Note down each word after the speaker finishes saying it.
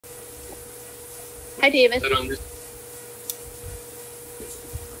Hi, David.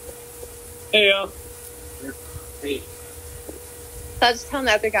 Hey, Hey. So I was just telling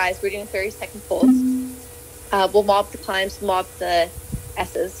the other guys we're doing 30-second pulls. We'll mob the climbs, mob the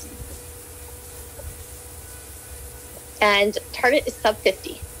S's. And target is sub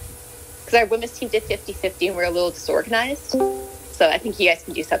 50. Because our women's team did 50-50 and we're a little disorganized. So I think you guys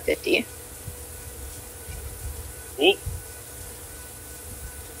can do sub 50. Cool.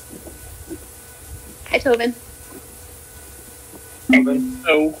 Hi, Tobin. Tobin.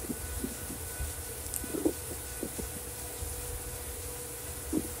 Oh.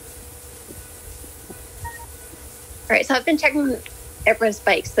 All right, so I've been checking everyone's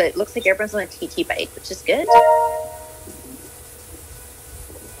bikes, so it looks like everyone's on a TT bike, which is good.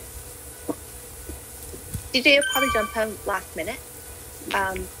 DJ will probably jump on last minute.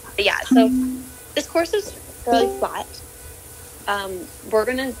 But yeah, so this course is fairly flat. We're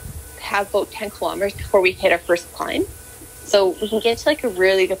going to have about 10 kilometers before we hit our first climb. So we can get to like a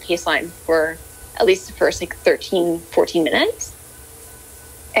really good pace line for at least the first like 13, 14 minutes.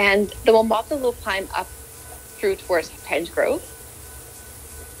 And then we'll mob the little climb up through towards Penge Grove.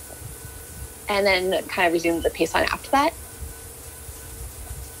 And then kind of resume the pace line after that.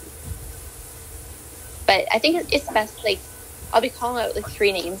 But I think it's best, like, I'll be calling out like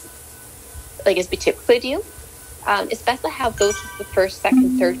 3 names, like as we typically do. It's best to have those as the first,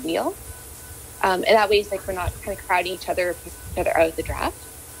 second, third wheel. And that way it's like we're not kind of crowding each other out of the draft.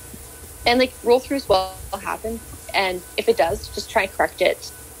 And like roll throughs will happen. And if it does, just try and correct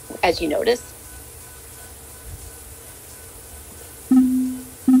it as you notice.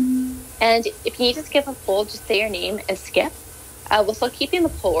 And if you need to skip a pull, just say your name and skip. We'll still keep you in the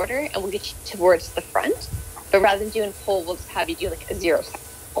pull order and we'll get you towards the front. But rather than doing pull, we'll just have you do like a 0-second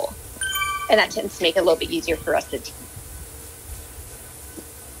pull. And that tends to make it a little bit easier for us to team.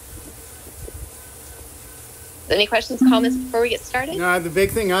 Any questions, comments before we get started? No, the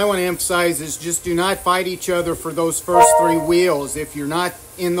big thing I want to emphasize is just do not fight each other for those first 3 wheels. If you're not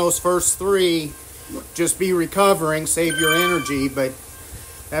in those first 3, just be recovering, save your energy. But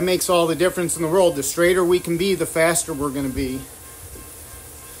that makes all the difference in the world. The straighter we can be, the faster we're going to be.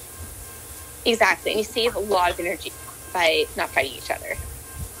 Exactly. And you save a lot of energy by not fighting each other.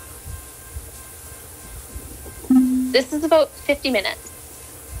 This is about 50 minutes.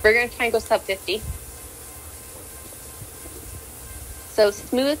 We're going to try and go sub 50. So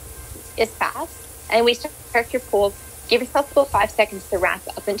smooth is fast. And we start your pull. Give yourself about 5 seconds to ramp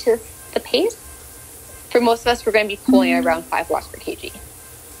up into the pace. For most of us, we're going to be pulling around 5 watts per kg.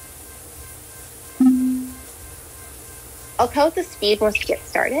 I'll tell the speed once we get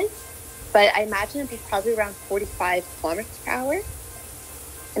started, but I imagine it'd be probably around 45 kilometers per hour.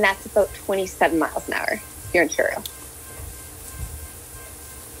 And that's about 27 miles an hour here in Ontario.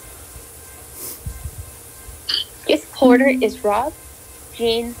 This pull order is Rob,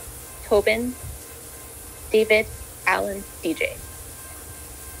 Jean, Tobin, David, Alan, DJ.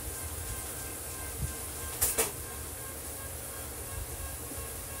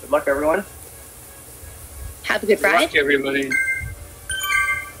 Good luck, everyone. Have a good ride. Good luck, everybody.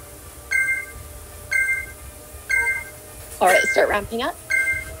 All right, let's start ramping up.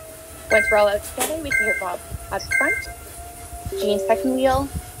 Once we're all out together, we can hear Rob at the front, Jean second wheel,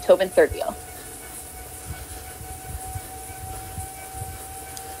 Tobin third wheel.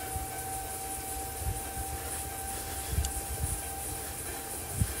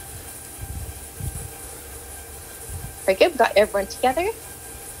 Very good, we've got everyone together.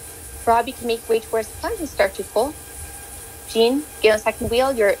 Rob, you can make your way towards the front and start to pull. Jean, get on second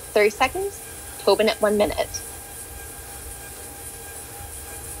wheel, you're at 30 seconds. Tobin at 1 minute.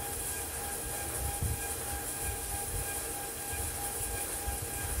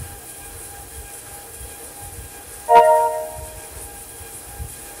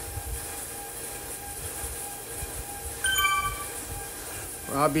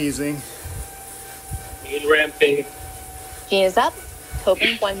 Rob easy. Good ramping. Jean is up.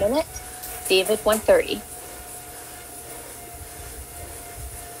 Tobin 1 minute. David 1:30.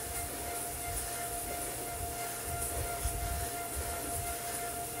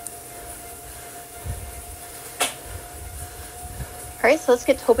 All right, so let's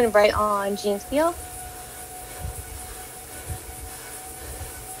get Tobin right on Jean's wheel.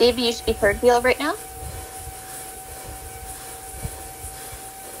 David, you should be third wheel right now.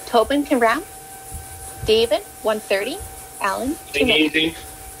 Tobin can ramp. David 1:30. Alan 2 minutes. Easy.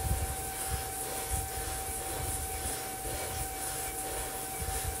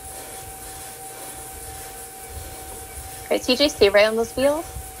 All right, CJ, stay right on those wheels.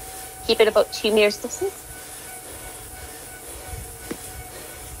 Keep it about 2 meters distance.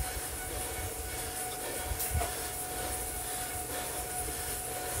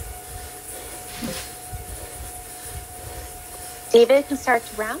 David can start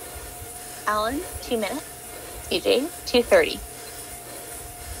to round. Alan, 2 minutes. CJ, 2:30.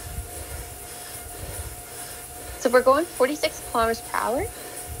 So we're going 46 kilometers per hour,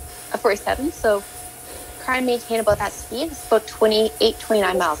 47. So try and maintain about that speed. It's about 28,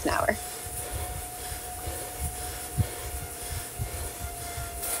 29 miles an hour.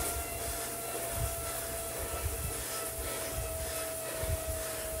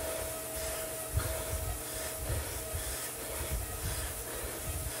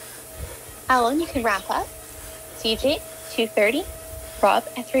 Alan, you can ramp up. CJ, 2:30. Rob,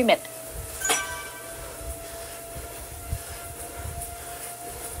 at 3 minutes.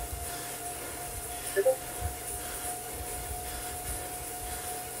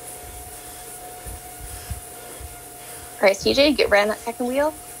 All right, CJ, get right on that second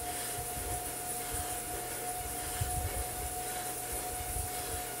wheel.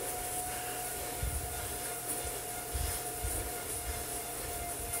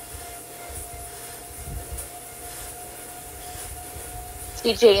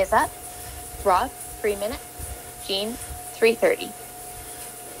 CJ is up. Rob, 3 minutes. Jean, 3:30.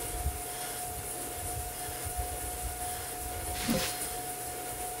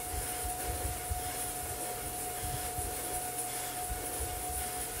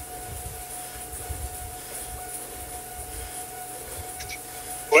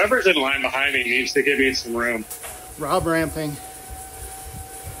 Whoever's in line behind me needs to give me some room. Rob ramping.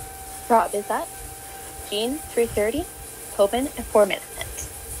 Rob is up. Jean, 3:30. Tobin at 4 minutes.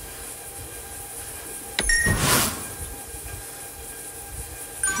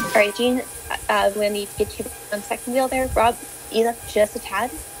 All right, Jean, we need to get you on the second wheel there. Rob, ease up just a tad.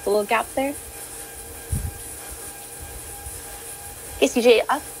 A little gap there. Okay, CJ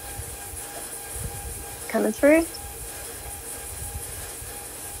up. Coming through.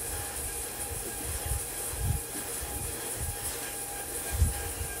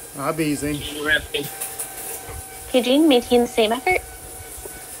 Rob easy. Okay, Jean, maintain the same effort.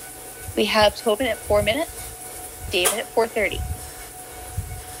 We have Tobin at 4 minutes. David at 4:30.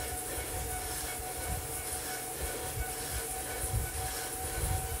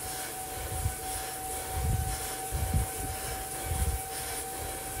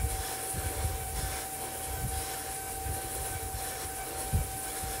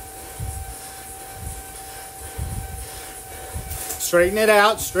 Straighten it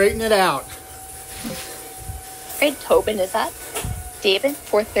out, straighten it out. All right, Tobin is up. David,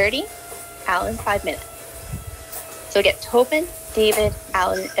 4:30. Alan, 5 minutes. So get Tobin, David,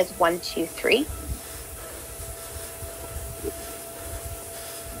 Alan as 1, 2, 3.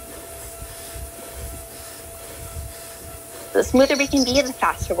 The smoother we can be, the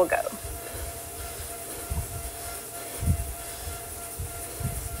faster we'll go.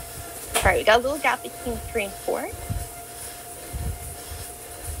 All right, we got a little gap between 3 and 4.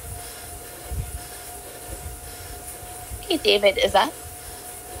 Okay, David is up.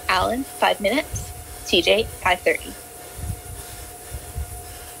 Alan, 5 minutes. CJ, 5:30.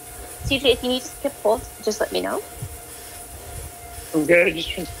 CJ, if you need to skip polls, just let me know. I'm good.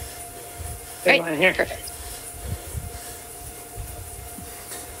 Just Right, here. Perfect.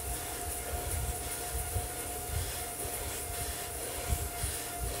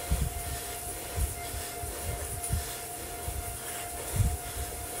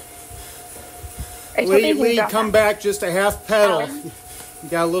 Right, Lee, come back just a half pedal. Alan. You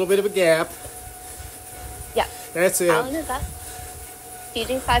got a little bit of a gap. Yeah. That's it. Alan is up.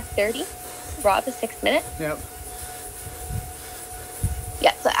 CJ, 5:30. Rob is 6 minutes. Yep.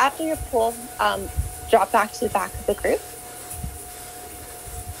 Yeah, so after your pull, drop back to the back of the group.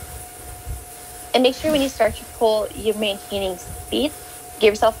 And make sure when you start your pull, you're maintaining speed.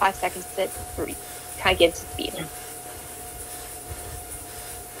 Give yourself 5 seconds to kind of get to speed.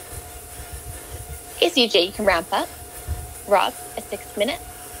 Okay, CJ, you can ramp up. Rob at 6 minutes.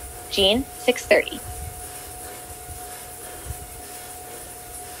 Jean, 6:30.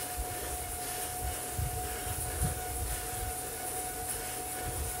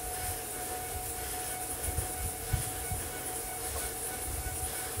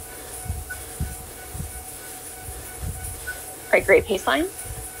 All right, great pace line.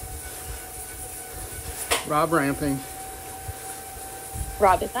 Rob ramping.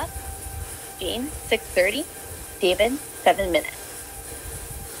 Rob is up. Jean, 6:30. David, 7 minutes.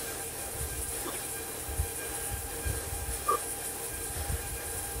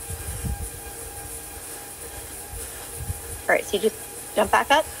 All right, so you just jump back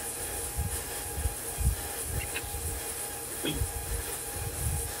up.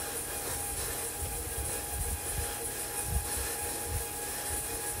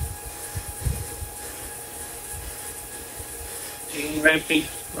 Ramping.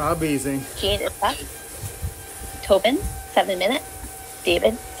 Rob easy. Gene is up. Tobin, 7 minutes.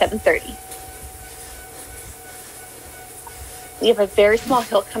 David, 7:30. We have a very small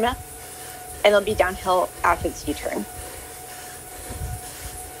hill coming up, and it'll be downhill after this U-turn.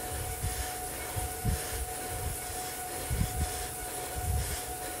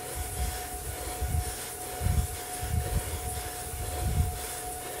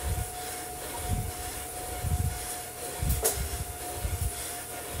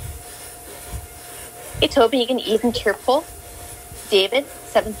 Hey, Tobin, you can ease into your pull. David,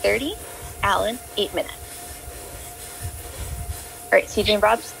 7:30. Alan, 8 minutes. All right, CJ and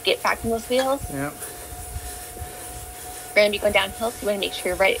Rob, just get back on those wheels. Yep. We're going to be going downhill, so we want to make sure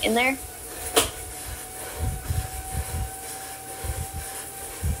you're right in there.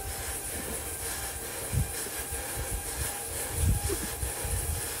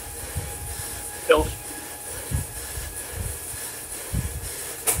 Bill.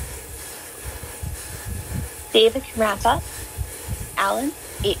 David can wrap up. Alan,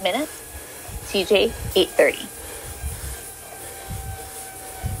 8 minutes. CJ, 8:30.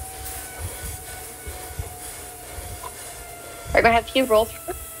 We're going to have a few roll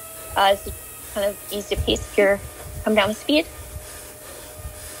through. It's kind of easy to pace if you're coming down with speed.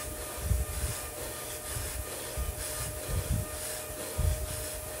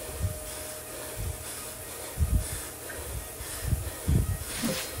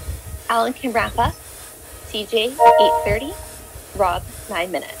 Alan can wrap up. CJ, 8:30. Rob,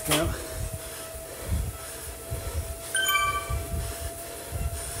 9 minutes. Yep.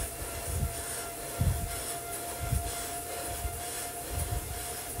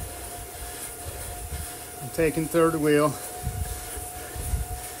 I'm taking third wheel.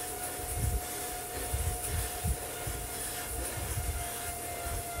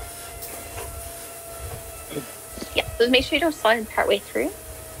 Yeah, so make sure you don't slide in partway through.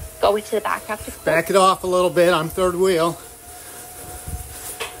 Go away to the back after close. Back it off a little bit. I'm third wheel.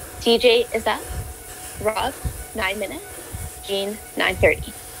 TJ is up. Rob, 9 minutes. Gene,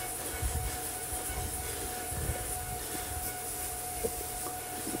 9:30.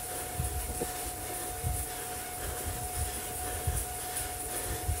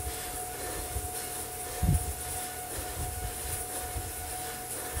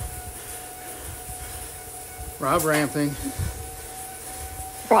 Rob ramping.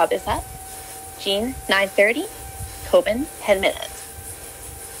 Rob is up. Gene, 9:30. Tobin, 10 minutes.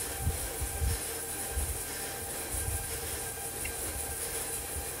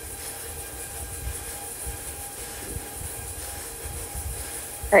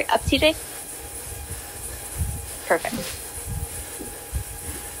 All right, up, CJ. Perfect.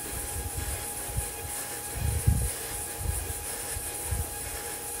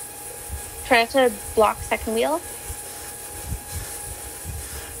 Try not to block second wheel.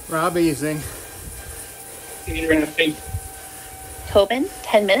 Rob easing. Ramping. Tobin,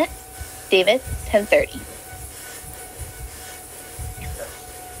 10 minutes. David, 10:30.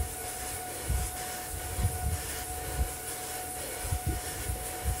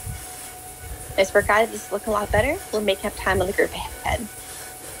 Nice work, guys. This is looking a lot better. We're making up time on the group ahead.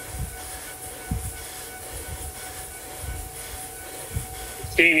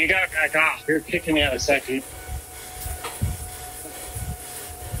 Steve, you gotta back off. You're kicking me out a second.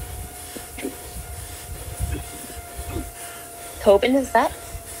 Tobin is up.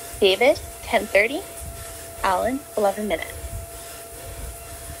 David, 10:30. Alan, 11 minutes.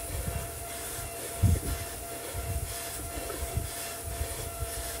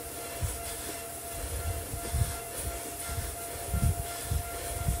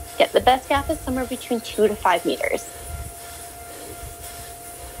 Yeah, the best gap is somewhere between 2 to 5 meters.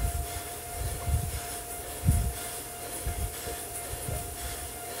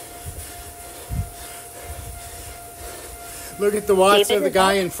 Look at the watts David of the is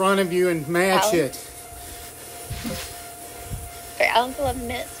guy up. in front of you and match Alan? it. Sorry, Alan's 11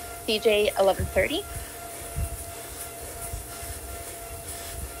 minutes. CJ, 11:30.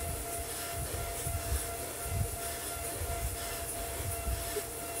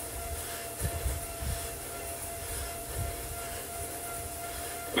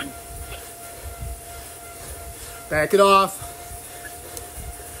 Back it off.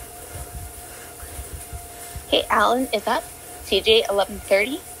 Okay, Alan is up. CJ,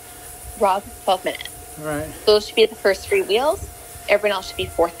 11:30. Rob, 12 minutes. All right. Those should be the first 3 wheels. Everyone else should be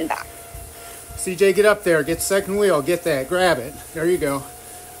fourth and back. CJ, get up there. Get second wheel. Get that. Grab it. There you go.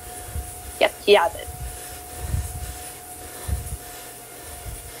 Yep, he has it.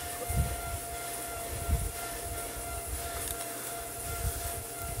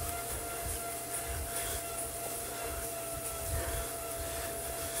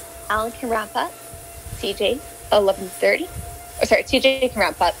 Alan can ramp up. CJ, 11:30. Or sorry, CJ can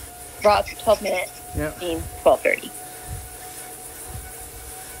ramp up. Rob, 12 minutes. Yep. Dean, 12:30.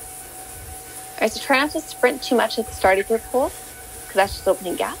 All right, so try not to sprint too much at the start of your pull, because that's just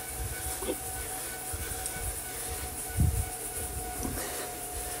opening gap.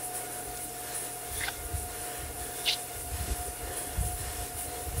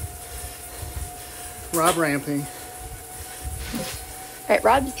 Rob ramping. All right,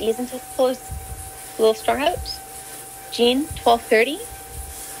 Rob's ease into the pull is a little strung out. Jean, 12:30.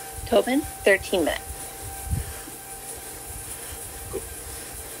 Tobin, 13 minutes.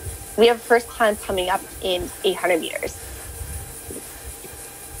 We have first climb coming up in 800 meters.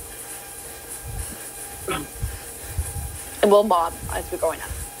 And we'll mob as we're going up.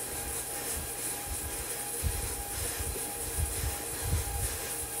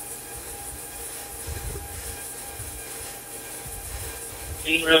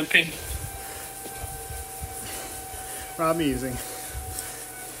 Ramping. Rob easing.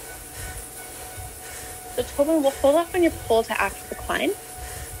 So Tobin will hold off on your pull to after the climb.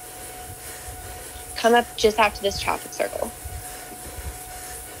 Come up just after this traffic circle.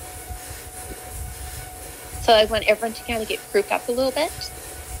 So I want everyone to kind of get grouped up a little bit.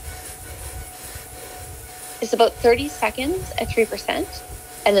 It's about 30 seconds at 3%,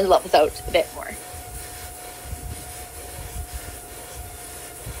 and then levels out a bit more.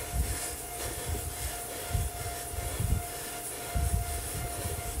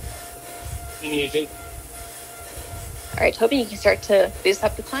 Easy. All right, Tobin, you can start to boost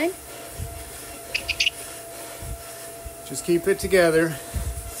up the climb. Just keep it together.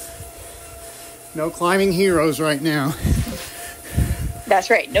 No climbing heroes right now. That's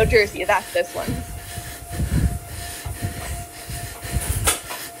right, no jersey, that's this one.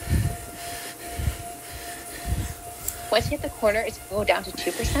 Once you hit the corner, it's going to go down to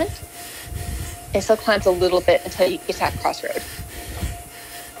 2%. It still climbs a little bit until you get to that crossroad.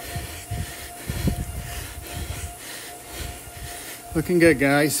 Looking good,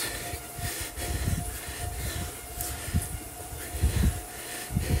 guys.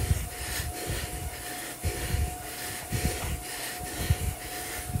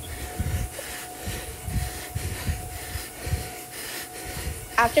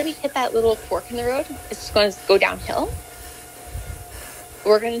 After we hit that little fork in the road, it's just going to go downhill.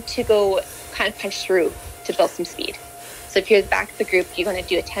 We're going to go kind of punch through to build some speed. So if you're at the back of the group, you're going to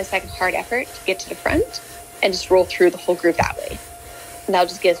do a 10-second hard effort to get to the front and just roll through the whole group that way. And that'll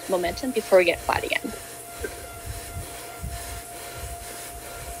just give us momentum before we get flat again.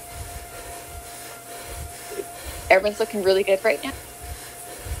 Everyone's looking really good right now.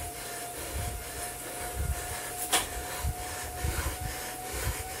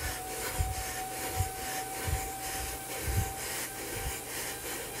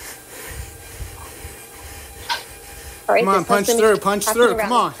 All right, Come on, punch through,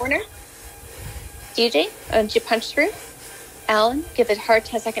 come on. Corner. DJ, did you punch through? Alan, give it a hard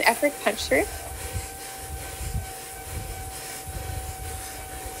 10-second effort, punch through.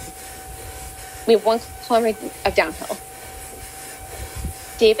 We have 1 kilometer of downhill.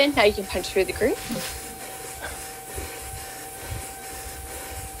 David, now you can punch through the group.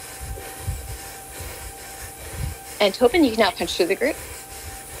 And Tobin, you can now punch through the group.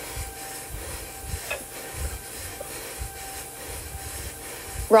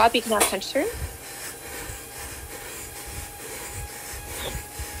 Rob, you can now punch through.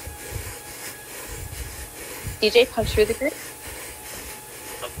 DJ, punch through the group.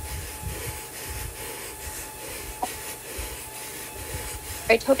 All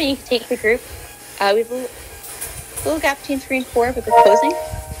right, Tobin, you can take the group. We have a little gap between 3 and 4, but we're closing.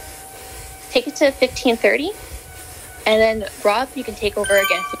 Take it to 15:30. And then Rob, you can take over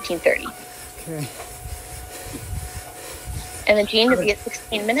again at 15:30. Okay. And then Jean, you'll be at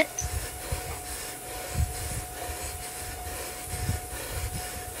 16 minutes.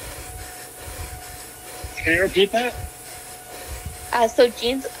 Can you repeat that?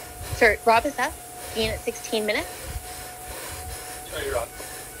 Rob is up. Jean at 16 minutes. Oh, you're on.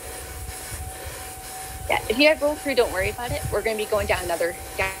 Yeah, if you have roll through, don't worry about it. We're going to be going down another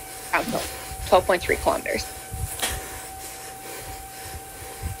downhill, 12.3 kilometers.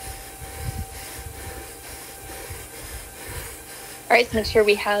 All right, so make sure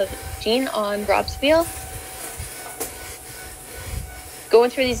we have Jean on Rob's wheel. Going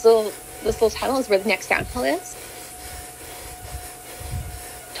through this little tunnel is where the next downhill is.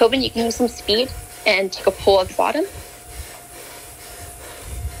 Tobin, you can use some speed and take a pull at the bottom.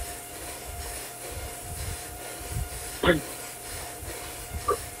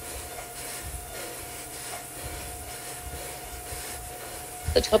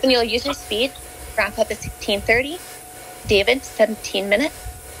 So Tobin, you'll use your speed. Ramp up is 16:30. David, 17 minutes.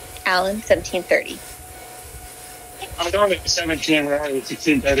 Alan, 17:30. I'm going to 17, we're already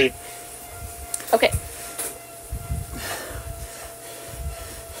 16:30. Okay.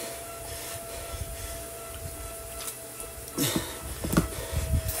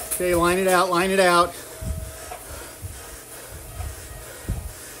 Okay, line it out, line it out.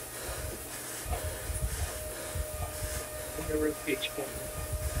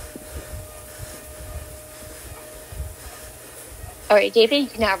 All right, David, you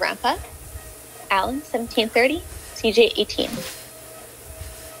can now ramp up. Alan, 17:30. CJ, 18. All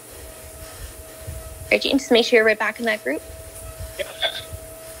right, James, make sure you're right back in that group. Yeah.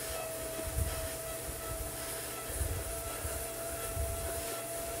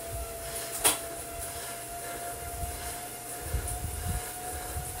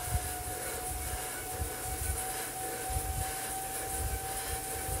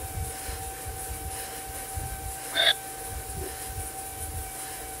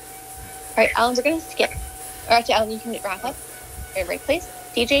 All right, Alan, we're going to skip. All right, Alan, you can wrap up. Right place.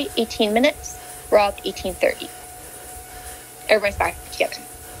 DJ, 18 minutes. Rob, 18:30. Everybody's back together.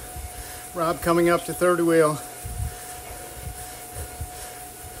 Rob coming up to third wheel.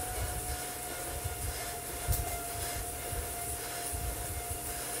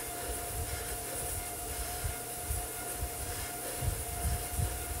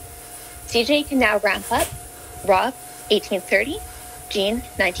 CJ can now ramp up. Rob, 18:30. Jean,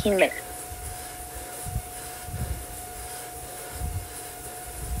 19 minutes.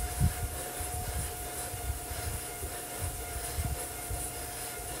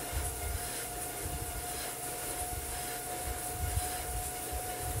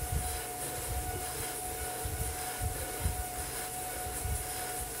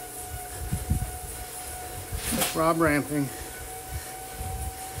 Rob ramping.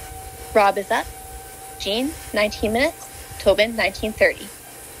 Rob is up. Jean, 19 minutes. Tobin, 19:30.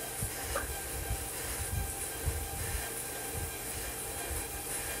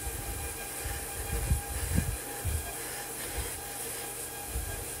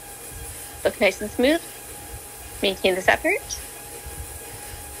 Look nice and smooth. Maintain this effort.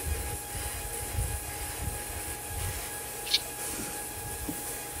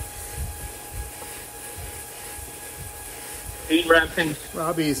 Ramping.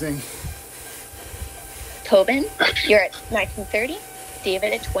 Rob easing. Tobin, you're at 19:30.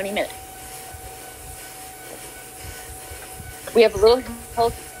 David at 20 minutes. We have a little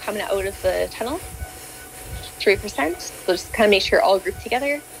hill coming out of the tunnel. 3%. So just kind of make sure you're all grouped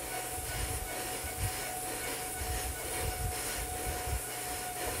together.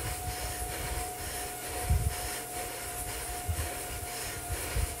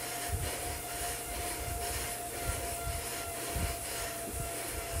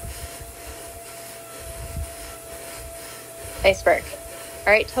 Iceberg.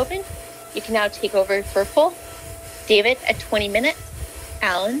 All right, Tobin, you can now take over for pole. David at 20 minutes.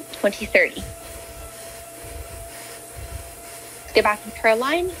 Alan, 20:30. Let's get back into our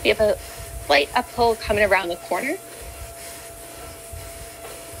line. We have a slight uphill coming around the corner.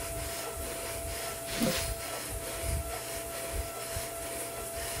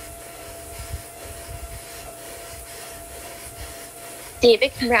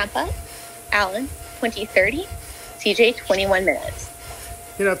 David can ramp up. Alan, 20:30. CJ, 21 minutes.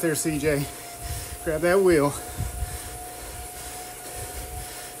 Get up there, CJ. Grab that wheel.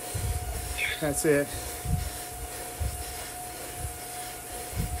 That's it.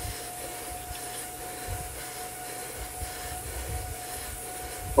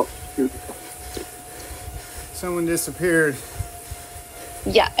 Someone disappeared.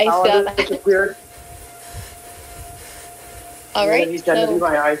 Yeah, I saw that. Disappeared. All right, He's done to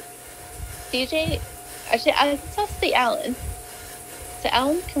my eyes. CJ, actually, I saw the Alan. So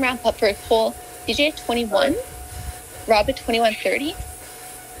Alan can ramp up for a pole. CJ at 21. Rob at 21:30.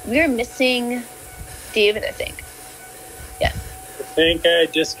 We are missing David, I think. Yeah. I think I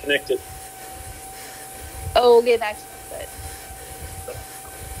disconnected. Oh, okay, that's good.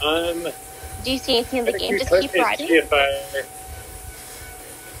 Do you see anything in the game? Just keep riding. See if I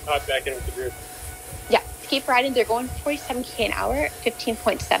hop back in with the group. Yeah, keep riding. They're going 47k an hour,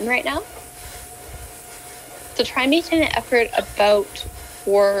 15.7 right now. So try and maintain an effort about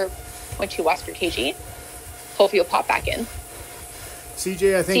 4.2 watts per kg. Hopefully you'll pop back in.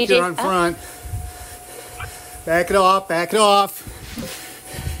 CJ, I think CJ, you're on front. Back it off, back it off.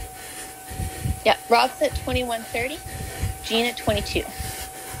 Yeah, Rob's at 21:30. Jean at 22.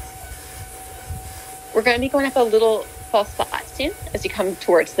 We're going to be going up a little false spot soon as you come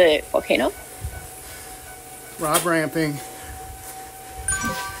towards the volcano. Rob ramping.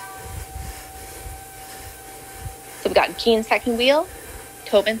 we've got Jean second wheel,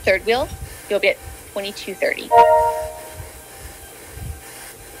 Tobin third wheel. You'll be at 22:30.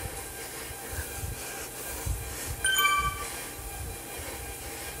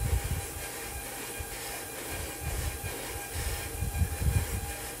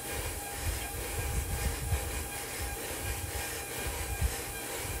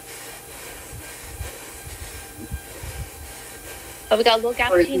 Oh, we got a little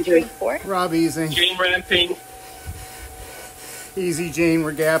gap between 3 and 4. Rob, easy. Jane ramping. Easy, Jane.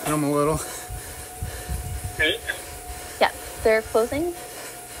 We're gapping them a little. Okay. Yeah, they're closing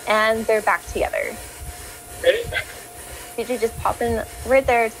and they're back together. Okay. Did you just pop in right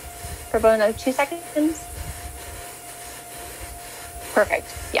there for about another 2 seconds? Perfect.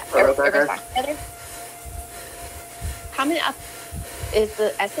 Yeah, everyone's back together. Coming up is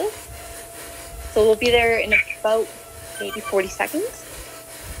the S's. So we'll be there in about maybe 40 seconds.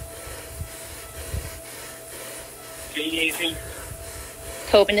 Jane easy.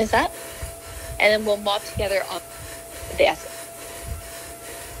 Tobin is up. And then we'll mob together on the S's.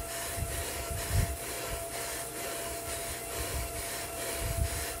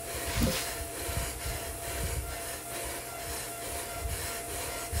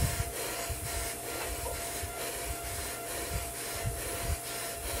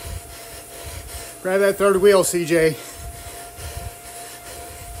 Grab that third wheel, CJ.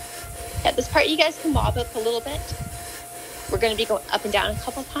 At this part, you guys can mob up a little bit. We're going to be going up and down a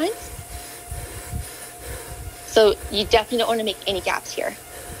couple of times. So you definitely don't want to make any gaps here.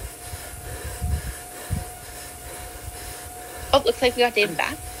 Oh, looks like we got David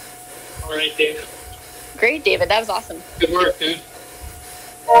back. All right, Dave. Great, David. That was awesome. Good work, dude.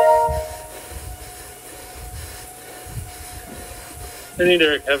 I need to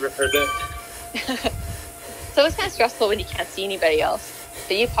recover for that. So it's kind of stressful when you can't see anybody else.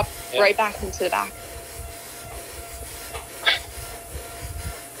 But you pop right back into the back.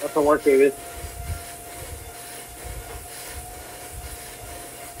 Awesome work, David.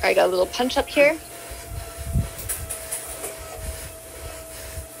 All right, got a little punch up here.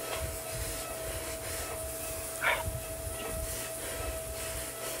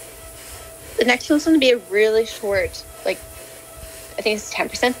 The next one's going to be a really short, like, I think it's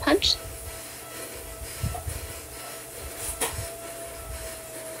 10% punch.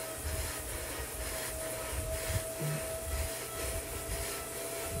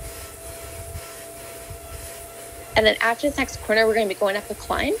 And then after this next corner, we're going to be going up a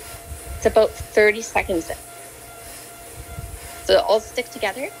climb. It's about 30 seconds in. So all stick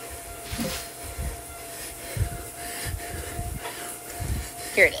together.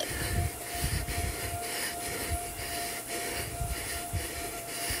 Here it is.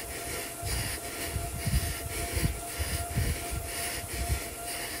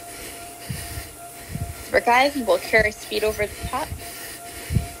 So we're guys, we'll carry speed over the top.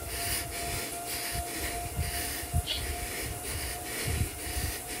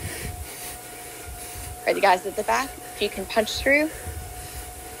 All right, the guys at the back, if you can punch through.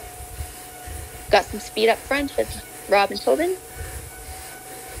 Got some speed up front with Rob and Tobin.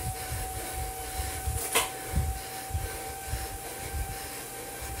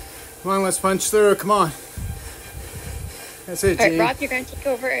 Come on, let's punch through. Come on. That's it, All right, Gene. Rob, you're going to take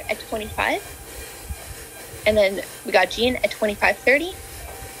over at 25. And then we got Jean at 25:30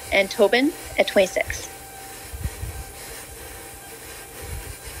 and Tobin at 26.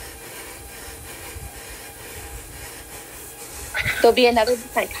 There'll be another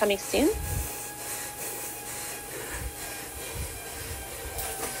descent coming soon.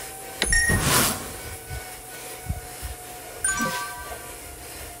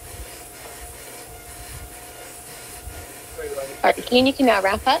 All right, Jean, you can now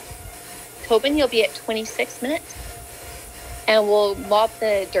wrap up. Tobin, you'll be at 26 minutes. And we'll mob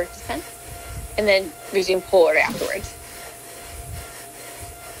the dirt descent and then resume polar afterwards.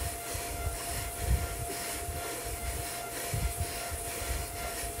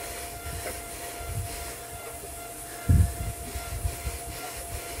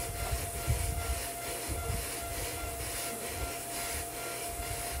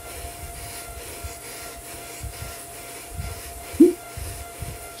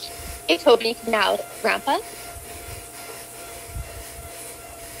 Okay, Tobin, you can now ramp up.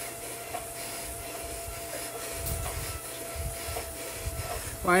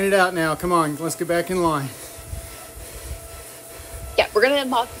 Line it out now. Come on, let's get back in line. Yeah, we're going to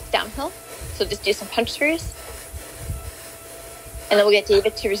mob downhill. So just do some punch throughs. And then we'll get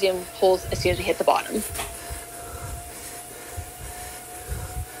David to resume pulls as soon as we hit the bottom.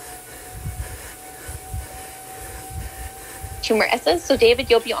 Two more S's. So David,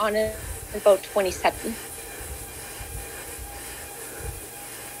 you'll be on in about 27.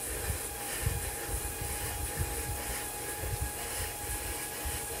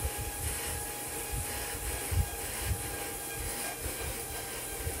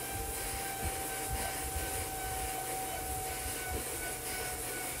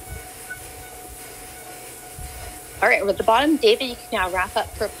 All right, we're at the bottom. David, you can now wrap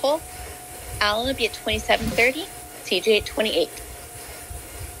up for a pull. Alan will be at 27:30. CJ at 28.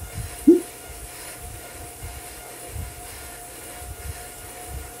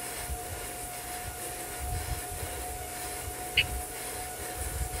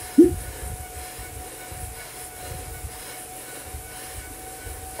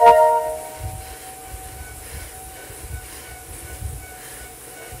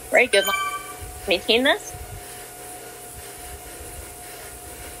 Very good. Maintain this.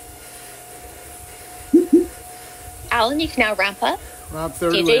 Alan, you can now ramp up. Rob,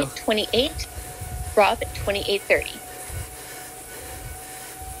 30 DJ wheel. 28. Rob at 28:30.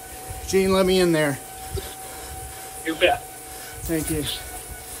 Gene, let me in there. You bet. Thank you.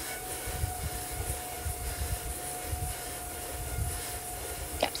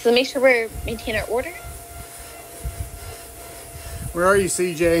 Yep. So make sure we maintain our order. Where are you,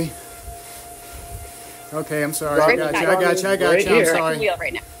 CJ? Okay, I'm sorry. Right I got back. you. I'm here. sorry. Wheel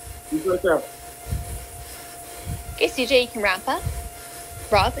right now. He's right there. Okay, CJ, you can ramp up.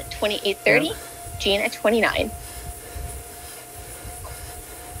 Rob at 28:30. Yep. Gene at 29.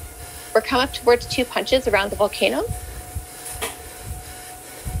 We're coming up towards 2 punches around the volcano. All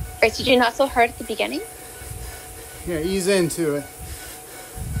right, CJ, not so hard at the beginning. Yeah, ease into it.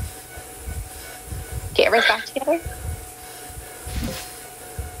 Okay, everyone's back together.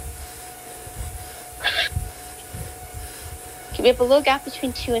 Okay, we have a little gap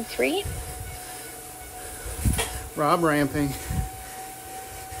between 2 and 3. Rob ramping.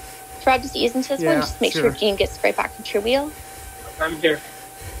 So Rob, just ease into this one. Yeah, Just make sure. sure Gene gets right back into your wheel. I'm here.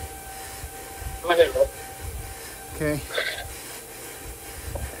 Go ahead, Rob. Okay.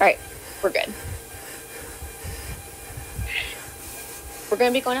 All right, we're good. We're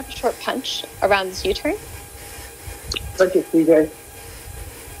going to be going up a short punch around this U-turn. Thank you, CJ.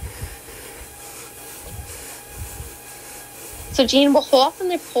 So Gene will hold off on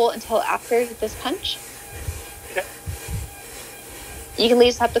the pull until after this punch. Okay. You can lead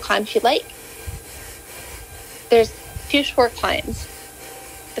us up the climb if you'd like. There's 2 short climbs.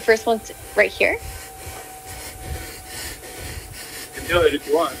 The first one's right here. You can do it if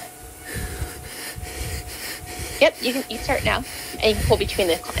you want. Yep, you can start now, and you can pull between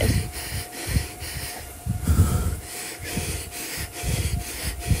the climbs.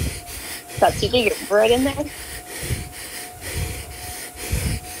 That's CJ, get right in there.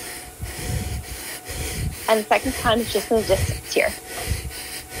 And the second climb is just in the distance here.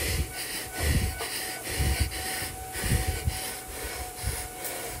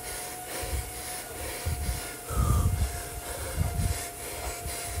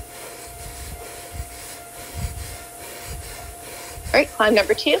 All right, climb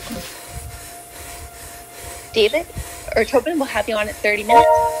number 2. David, or Tobin will have you on at 30 minutes.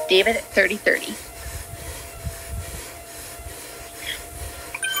 David at 30:30.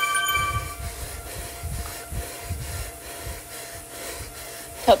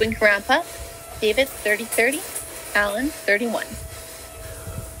 Tobin can ramp up. David 30:30. Alan 31.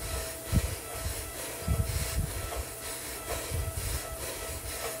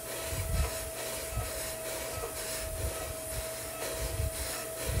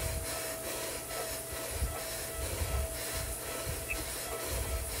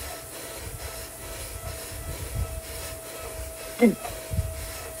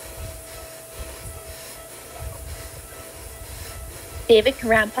 David can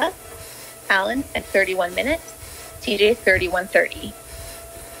ramp up. Alan at 31 minutes. TJ 31:30.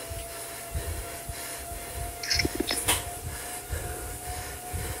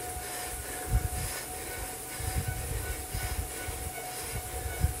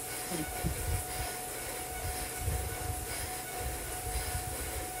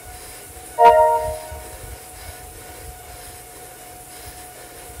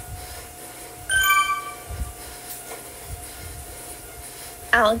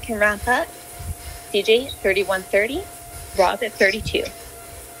 Alan can ramp up. CJ 31:30. Rob at 32.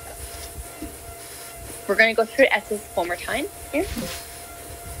 We're going to go through S's one more time here.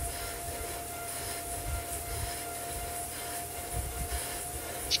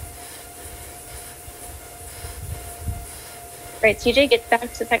 Right, CJ gets back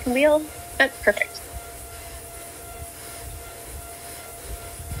to the second wheel. That's perfect.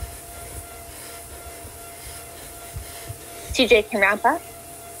 CJ can ramp up.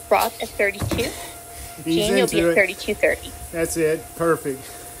 Rob at 32. Ease Gene, you'll be into at it. 32:30. That's it. Perfect.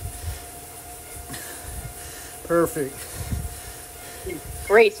 Perfect.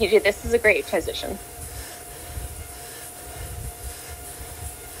 Great, CJ. This is a great transition.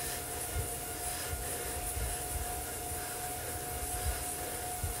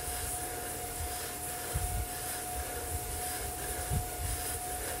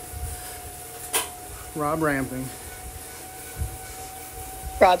 Rob ramping.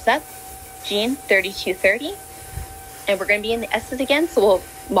 Rob's up. Gene, 3230. And we're going to be in the S's again, so we'll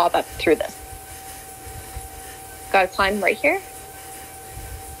mob up through this. Got to climb right here.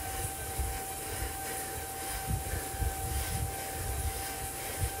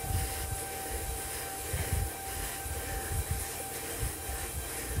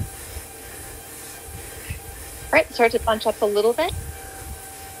 All right, start to bunch up a little bit.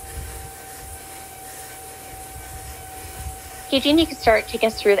 Okay, Gene, you can start taking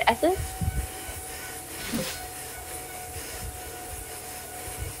us through the S's.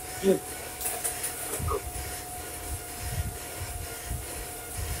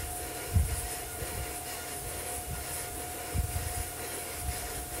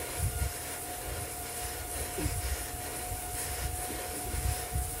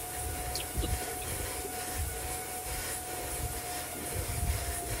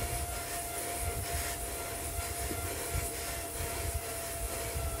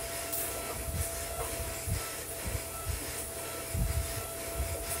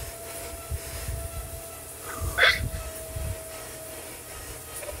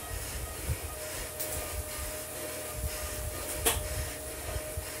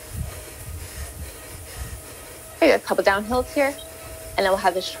 Okay, got a couple downhills here, and then we'll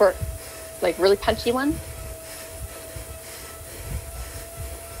have this short, like really punchy one.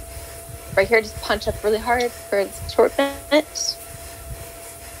 Right here, just punch up really hard for the short bit.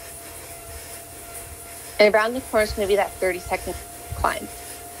 And around the corner is going to be that 30-second climb.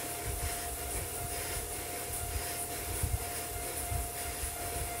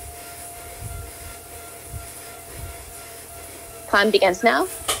 Climb begins now.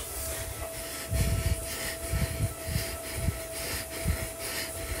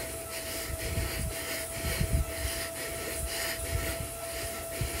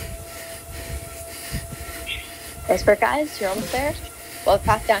 Nice work, guys. You're almost there. Well,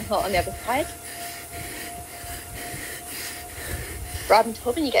 path downhill on the other side. Rob and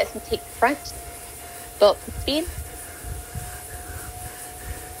Tobin, you guys can take the front. Build up the speed.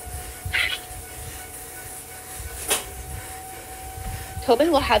 Tobin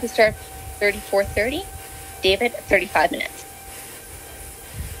will have you start 34:30. David, 35 minutes.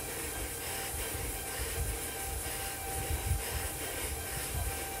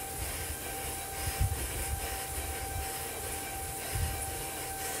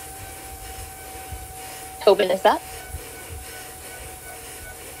 Tobin is up.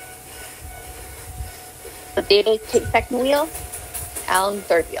 So David takes second wheel. Alan,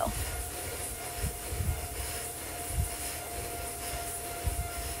 third wheel.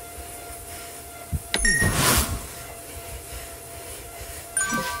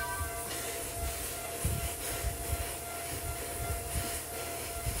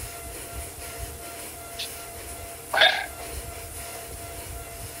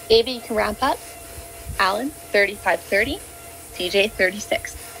 David, you can ramp up. Alan, 35:30. CJ,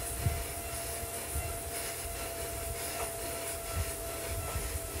 36.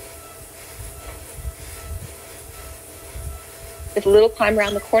 With a little climb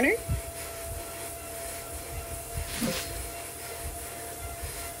around the corner.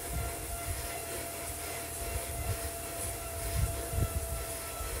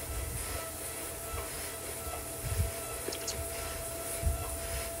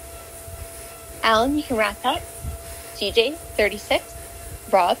 Alan, you can wrap up. CJ, 36.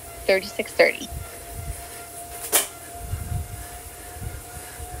 Rob, 36:30.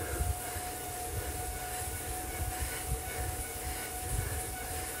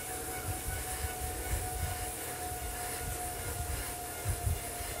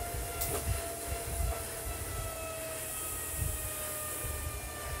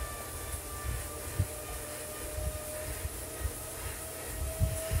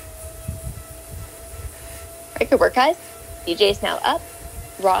 Good work, guys. DJ is now up.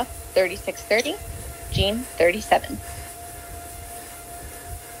 Rob, 36:30. Gene, 37.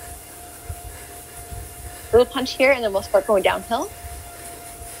 Little punch here, and then we'll start going downhill.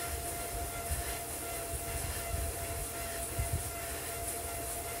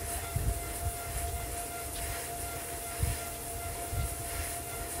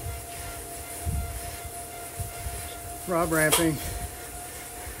 Rob ramping.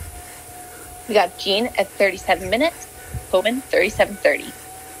 We got Gene at 37 minutes. Tobin, 37:30.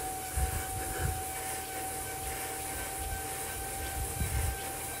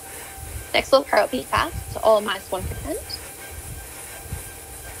 Next little part will be fast, so all -1%.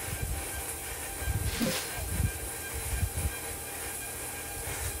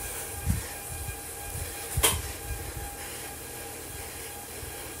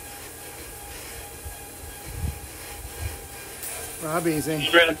 Rob easy.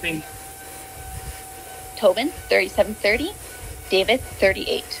 Ramping. Tobin, 37.30. David,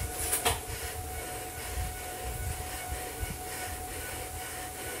 38.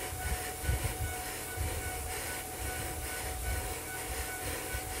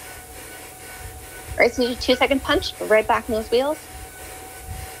 All right, so you need a 2-second punch. Right back in those wheels.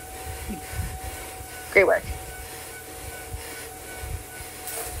 Great work.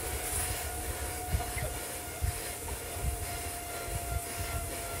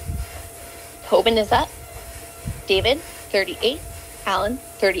 Tobin is up. David, 38. Alan,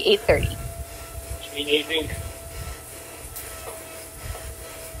 38.30. Easy.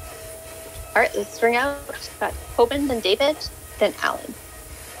 All right, let's string out. Got Tobin, then David, then Alan.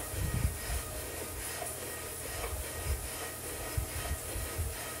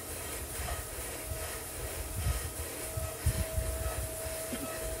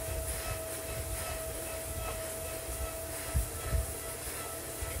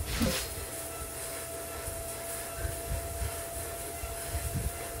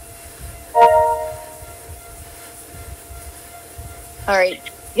 All right,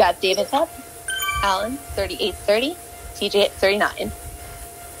 you got David's up. Alan, 38.30. TJ at 39.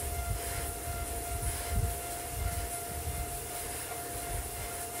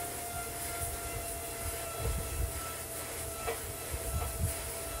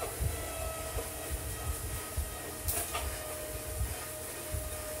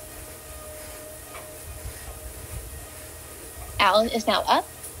 Alan is now up.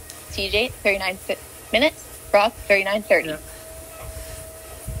 TJ, 39 minutes. Rob, 39.30. Yeah.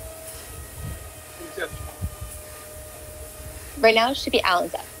 Right now, it should be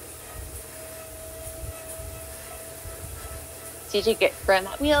Alan's up. TJ, get around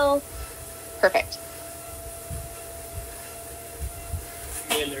that wheel. Perfect.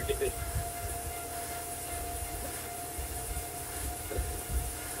 Get in there, get it.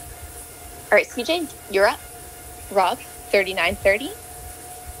 All right, CJ, you're up. Rob, 39.30.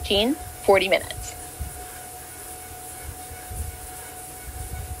 Jean, 40 minutes.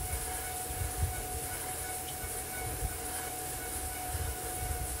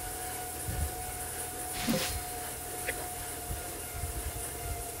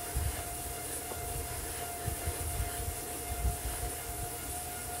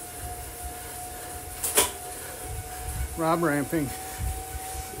 Rob ramping.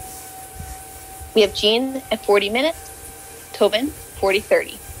 We have Jean at 40 minutes. Tobin,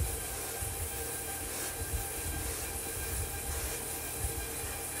 40.30.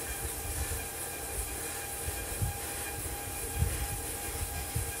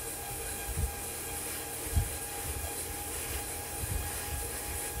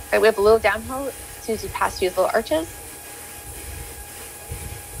 All right, we have a little downhill as soon as you pass these little arches.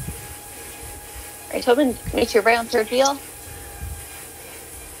 All right, Tobin, make sure you're right on third wheel.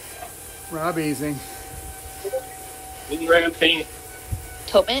 Rob easy. Ramping.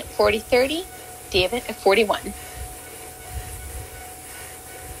 Tobin at 40.30. David at 41. All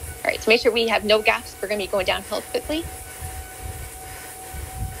right, so make sure we have no gaps. We're going to be going downhill quickly.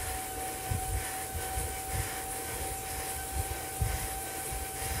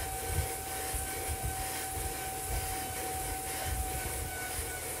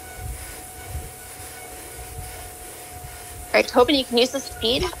 All right, Tobin, you can use the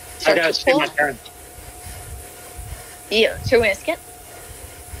speed. I gotta skip my turn. Yeah, so we're going to skip?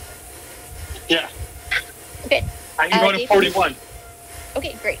 Yeah. Okay. I can go to David? 41.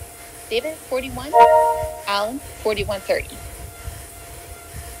 Okay, great. David, 41. Alan, 41.30.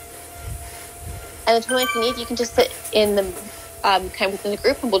 And then Tobin, if you need, you can just sit in the kind of within the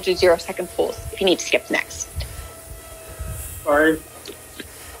group, and we'll do 0-second pulls if you need to skip next. Sorry.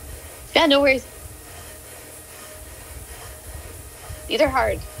 Yeah, no worries. These are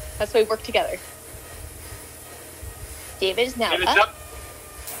hard. That's why we work together. David is now David's up.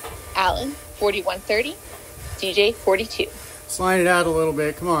 Alan, 41.30. DJ, 42. Slide it out a little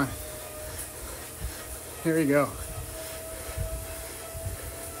bit. Come on. Here we go.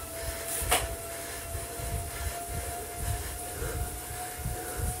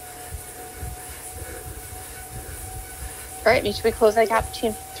 All right, make sure we close that gap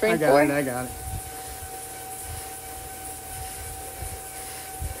between 3 and 4. I got it.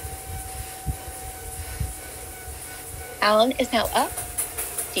 Alan is now up.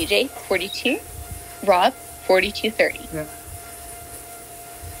 DJ, 42. Rob, 42.30. Yeah.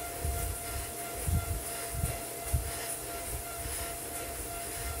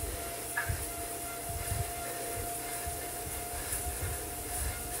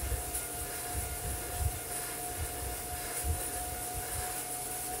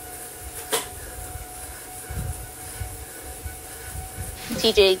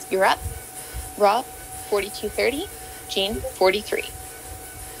 TJ, you're up. Rob, 42.30. Jean, 43.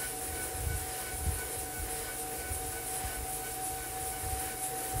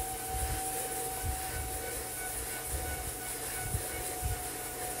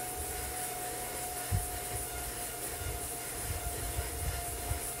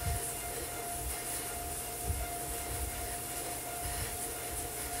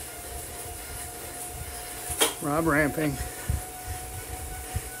 Rob ramping.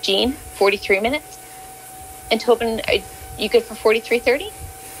 Jean, 43 minutes. And Tobin, are you good for 43.30?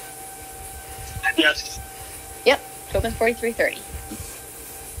 Yes. Yep, Tobin's 43.30.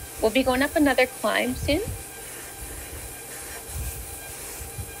 We'll be going up another climb soon.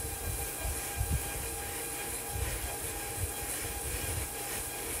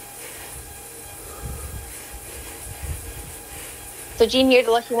 So Jean, you're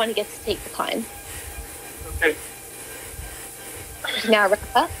the lucky one who gets to take the climb. Okay. Now wrap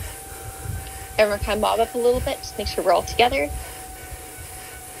up. Everyone kind of bob up a little bit. Just make sure we're all together.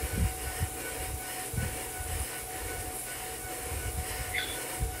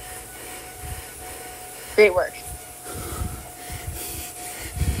 Great work.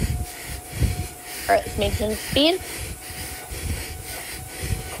 All right, let's maintain the speed.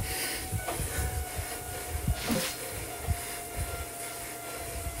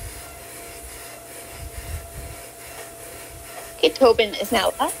 Okay, Tobin is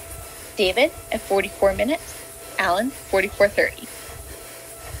now up. David at 44 minutes. Alan, 44.30.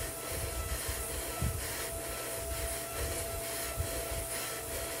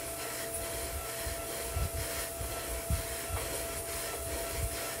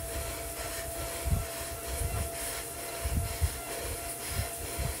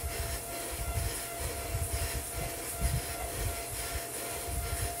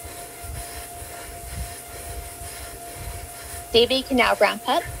 David can now ramp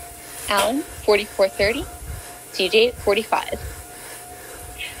up. Alan, 44.30. TJ, 45.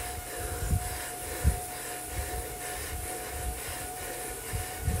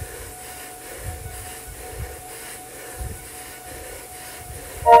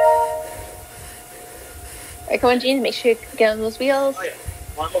 All right, come on, Jean. Make sure you get on those wheels. Oh, yeah.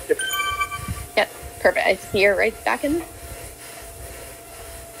 One more. Yep, perfect. I see you're right back in.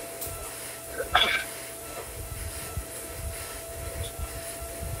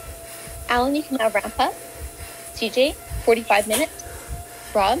 Alan, you can now ramp up. TJ, 45 minutes.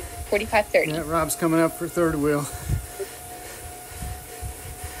 Rob, 45.30. Yeah, Rob's coming up for third wheel.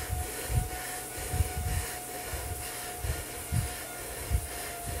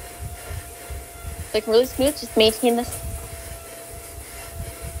 Looking really smooth. Just maintain this.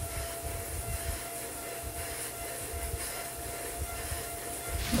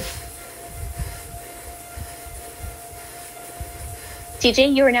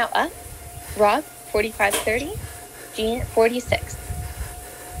 TJ, you are now up. Rob, 45.30. Jean, 46.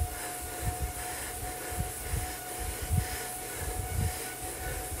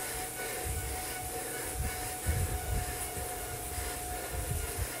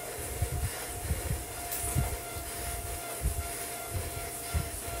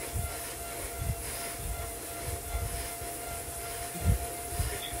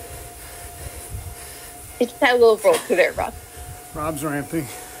 It's that little roll through there, Rob. Rob's ramping.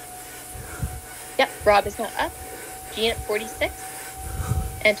 Yep, Rob is now up. Jean at 46.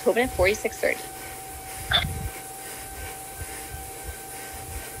 And Tobin at 46.30.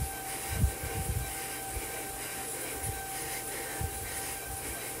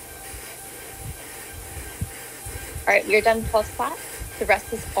 All right, we are done with 12 flat. The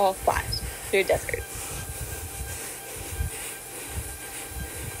rest is all flat through desert.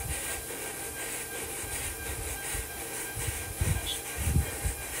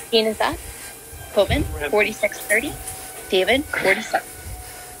 Jean is up. Tobin, 46.30. David, 47.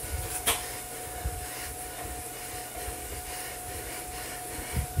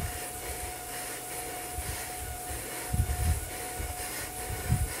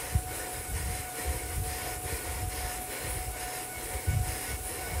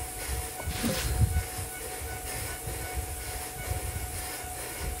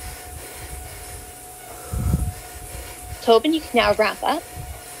 Tobin, you can now wrap up.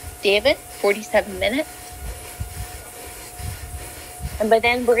 David, 47 minutes. And by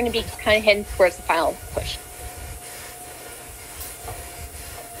then, we're going to be kind of heading towards the final push.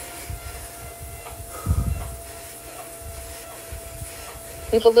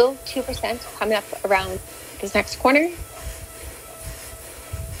 We have a little 2% coming up around this next corner.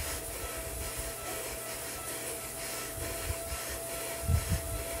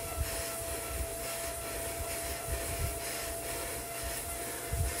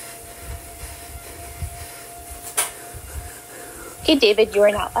 Okay, David, you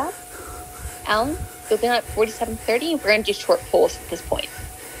are now up. Alan, you'll be on at 47.30. We're going to do short pulls at this point.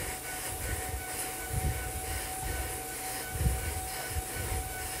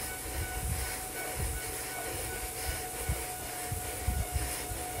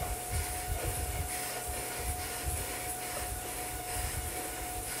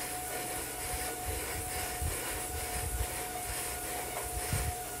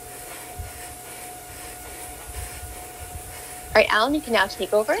 All right, Alan, you can now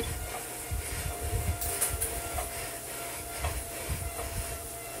take over.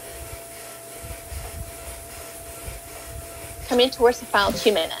 Coming towards the final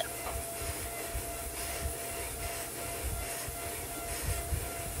 2 minutes.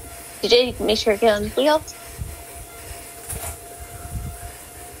 DJ, make sure you get on the wheel.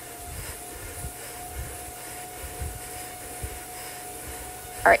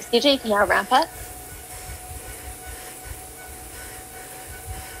 All right, CJ, you can now ramp up.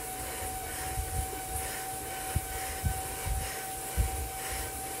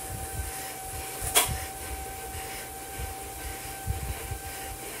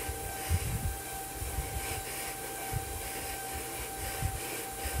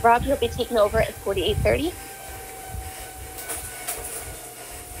 Rob, you'll be taking over at 48.30.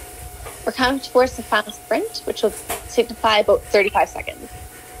 We're coming towards the final sprint, which will signify about 35 seconds.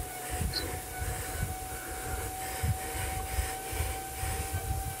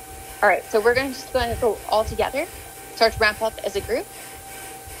 All right, so we're going to go all together, start to ramp up as a group.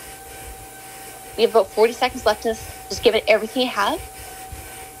 We have about 40 seconds left in this. Just give it everything you have.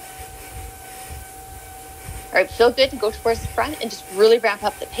 All right, feel good to go towards the front and just really ramp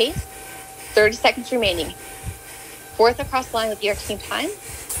up the pace. 30 seconds remaining. Fourth across the line with your team time.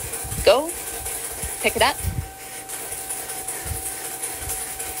 Go. Pick it up.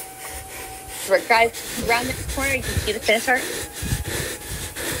 So guys, around this corner, you can see the finish arc.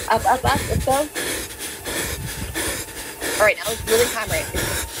 Up, up, up. Let's go. All right, now it's really hammering.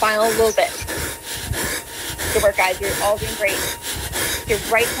 Final little bit. Good work, guys. You're all doing great. You're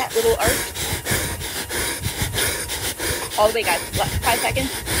right at that little arc. All the way, guys. Last 5 seconds.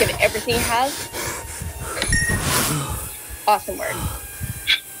 Give it everything you have. Awesome work.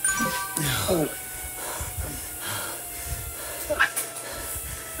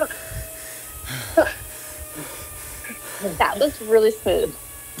 That was really smooth.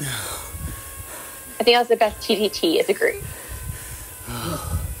 I think that was the best TTT as a group.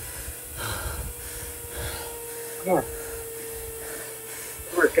 Come on.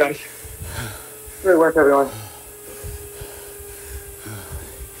 Good work, guys. Good work, everyone.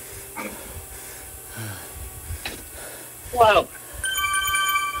 Wow.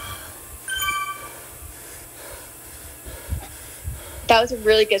 That was a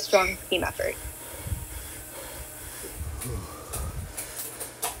really good, strong team effort.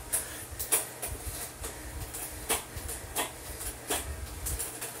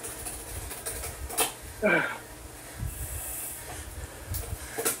 Ah.